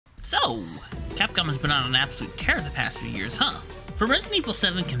So, Capcom has been on an absolute tear the past few years, huh? For Resident Evil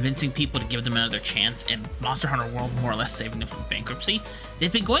 7 convincing people to give them another chance, and Monster Hunter World more or less saving them from bankruptcy,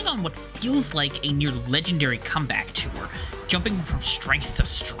 they've been going on what feels like a near legendary comeback tour, jumping from strength to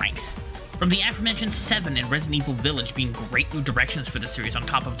strength. From the aforementioned 7 and Resident Evil Village being great new directions for the series on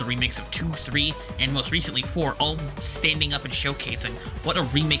top of the remakes of 2, 3, and most recently 4, all standing up and showcasing what a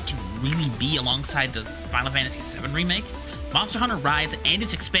remake can really be alongside the Final Fantasy VII remake, Monster Hunter Rise and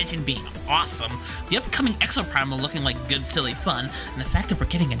its expansion being awesome, the upcoming Exoprimal looking like good silly fun, and the fact that we're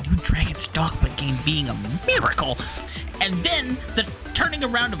getting a new Dragon's Dogma game being a miracle, and then the turning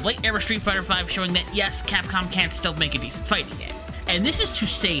around of late-era Street Fighter V showing that yes, Capcom can still make a decent fighting game. And this is to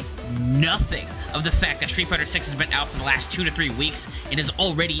say nothing of the fact that Street Fighter VI has been out for the last 2 to 3 weeks and is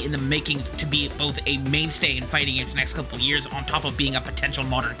already in the makings to be both a mainstay in fighting games the next couple of years on top of being a potential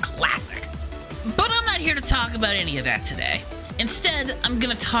modern classic. But I'm not here to talk about any of that today. Instead, I'm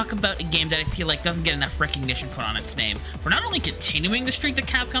going to talk about a game that I feel like doesn't get enough recognition put on its name for not only continuing the streak that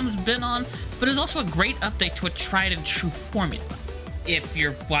Capcom's been on, but is also a great update to a tried and true formula. If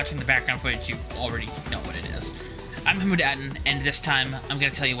you're watching the background footage, you already know what it is. I'm Hamoud Aden, and this time, I'm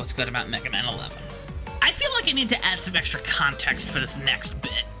going to tell you what's good about Mega Man 11. I feel like I need to add some extra context for this next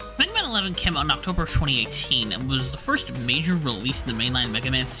bit. Mega Man 11 came out in October of 2018 and was the first major release in the mainline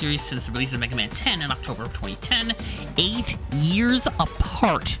Mega Man series since the release of Mega Man 10 in October of 2010, 8 years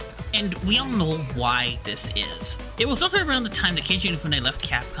apart. And we all know why this is. It was roughly around the time that Keiji Inafune left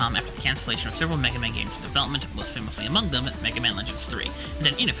Capcom after the cancellation of several Mega Man games in development, most famously among them Mega Man Legends 3. And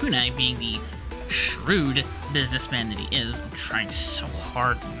then Inafune, being the shrewd businessman that he is, trying so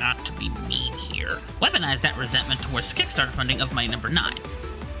hard not to be mean here, weaponized that resentment towards the Kickstarter funding of Mighty Number 9.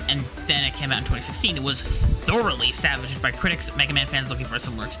 And then it came out in 2016. It was thoroughly savaged by critics, Mega Man fans looking for a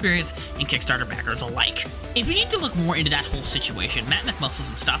similar experience, and Kickstarter backers alike. If you need to look more into that whole situation, Matt McMuscles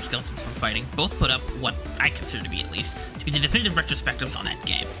and Stop Skeletons from Fighting both put up what I consider to be, at least, to be the definitive retrospectives on that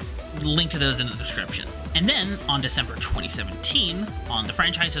game. Link to those in the description. And then, on December 2017, on the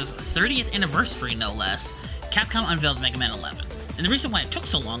franchise's 30th anniversary no less, Capcom unveiled Mega Man 11. And the reason why it took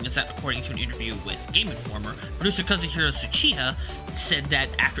so long is that, according to an interview with Game Informer, producer Kazuhiro Tsuchiya said that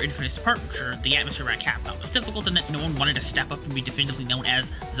after Infinite's departure, the atmosphere around Capcom was difficult and that no one wanted to step up and be definitively known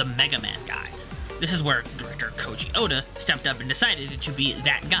as the Mega Man guy. This is where director Koji Oda stepped up and decided to be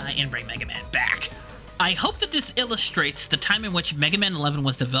that guy and bring Mega Man back. I hope that this illustrates the time in which Mega Man 11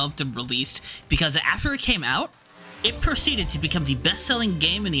 was developed and released, because after it came out, it proceeded to become the best-selling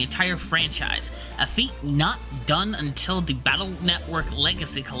game in the entire franchise, a feat not done until the Battle Network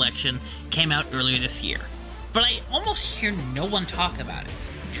Legacy Collection came out earlier this year. But I almost hear no one talk about it,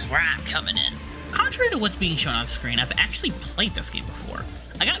 which is where I'm coming in. Contrary to what's being shown on screen, I've actually played this game before.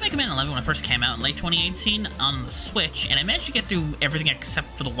 I got Mega Man 11 when it first came out in late 2018 on the Switch, and I managed to get through everything except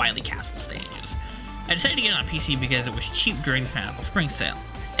for the Wily Castle stages. I decided to get it on PC because it was cheap during the Fanatical Spring Sale.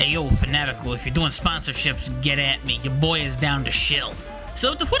 Hey yo, Fanatical, if you're doing sponsorships, get at me. Your boy is down to shill.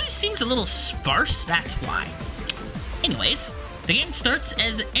 So if the footage seems a little sparse, that's why. Anyways, the game starts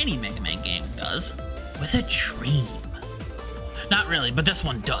as any Mega Man game does, with a dream. Not really, but this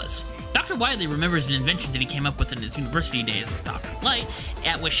one does. Dr. Wily remembers an invention that he came up with in his university days with Dr. Light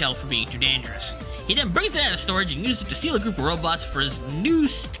at Wishell for being too dangerous. He then brings it out of storage and uses it to steal a group of robots for his new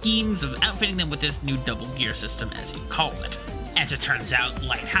schemes of outfitting them with this new double gear system, as he calls it. As it turns out,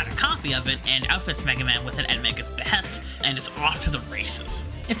 Light had a copy of it and outfits Mega Man with it at Mega's behest, and it's off to the races.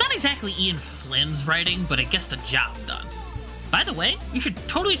 It's not exactly Ian Flynn's writing, but it gets the job done. By the way, you should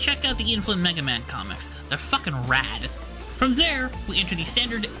totally check out the Ian Flynn Mega Man comics. They're fucking rad. From there, we enter the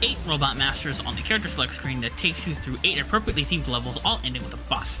standard 8 Robot Masters on the character select screen that takes you through 8 appropriately themed levels, all ending with a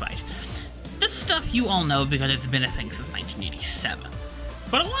boss fight. This stuff you all know because it's been a thing since 1987.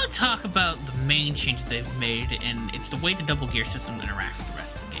 But I want to talk about the main change they've made, and it's the way the double gear system interacts with the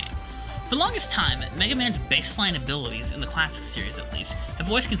rest of the game. For the longest time, Mega Man's baseline abilities, in the classic series at least, have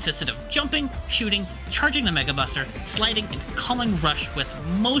always consisted of jumping, shooting, charging the Mega Buster, sliding, and calling Rush, with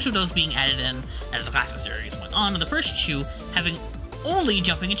most of those being added in as the classic series went on, and the first 2 having only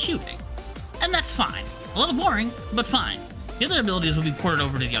jumping and shooting. And that's fine. A little boring, but fine. The other abilities will be ported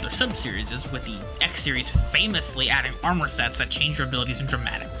over to the other sub-series, with the X-Series famously adding armor sets that change your abilities in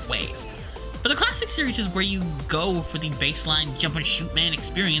dramatic ways. But the classic series is where you go for the baseline jump and shoot man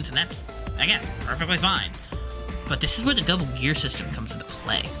experience, and that's, again, perfectly fine. But this is where the double gear system comes into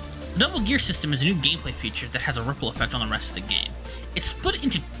play. The double gear system is a new gameplay feature that has a ripple effect on the rest of the game. It's split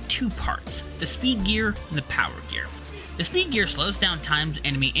into 2 parts, the speed gear and the power gear. The speed gear slows down times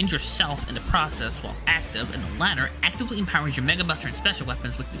enemy and yourself in the process while active, and the latter actively empowers your Mega Buster and special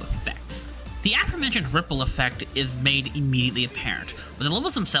weapons with new effects. The aforementioned ripple effect is made immediately apparent, with the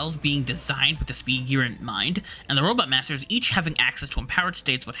levels themselves being designed with the speed gear in mind, and the robot masters each having access to empowered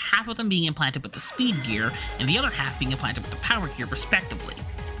states, with half of them being implanted with the speed gear and the other half being implanted with the power gear respectively.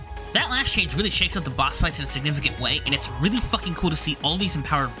 That last change really shakes up the boss fights in a significant way, and it's really fucking cool to see all these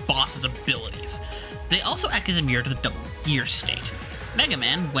empowered bosses' abilities. They also act as a mirror to the double gear state. Mega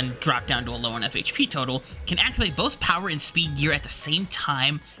Man, when dropped down to a low enough HP total, can activate both power and speed gear at the same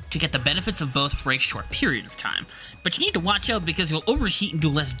time to get the benefits of both for a short period of time. But you need to watch out because you'll overheat and do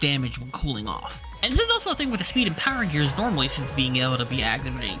less damage when cooling off. And this is also a thing with the speed and power gears normally, since being able to be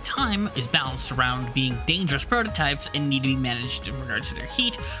active at any time is balanced around being dangerous prototypes and need to be managed in regards to their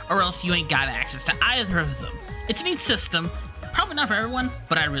heat, or else you ain't got access to either of them. It's a neat system, probably not for everyone,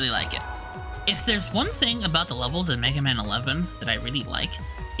 but I really like it. If there's one thing about the levels in Mega Man 11 that I really like,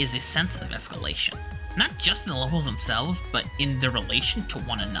 is a sense of escalation. Not just in the levels themselves, but in their relation to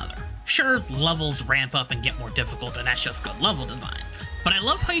one another. Sure, levels ramp up and get more difficult, and that's just good level design. But I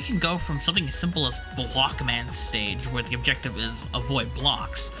love how you can go from something as simple as Block Man stage, where the objective is avoid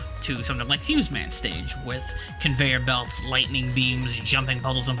blocks, to something like Fuse Man stage, with conveyor belts, lightning beams, jumping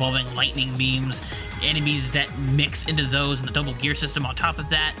puzzles involving lightning beams, enemies that mix into those, and the double gear system on top of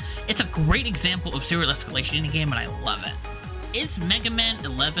that. It's a great example of serial escalation in a game, and I love it. Is Mega Man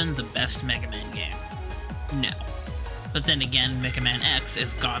 11 the best Mega Man game? No. But then again, Mega Man X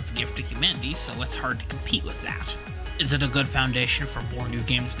is God's gift to humanity, so it's hard to compete with that. Is it a good foundation for more new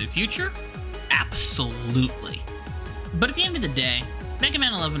games in the future? Absolutely. But at the end of the day, Mega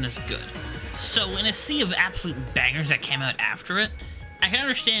Man 11 is good. So in a sea of absolute bangers that came out after it, I can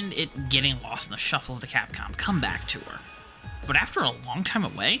understand it getting lost in the shuffle of the Capcom Comeback Tour. But after a long time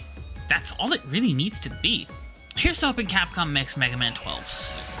away, that's all it really needs to be. Here's to hoping Capcom makes Mega Man 12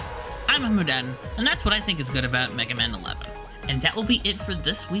 soon. I'm Hamudan, and that's what I think is good about Mega Man 11. And that will be it for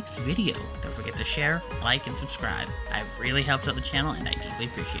this week's video. Don't forget to share, like, and subscribe. It really helps out the channel, and I deeply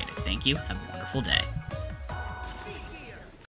appreciate it. Thank you. Have a wonderful day.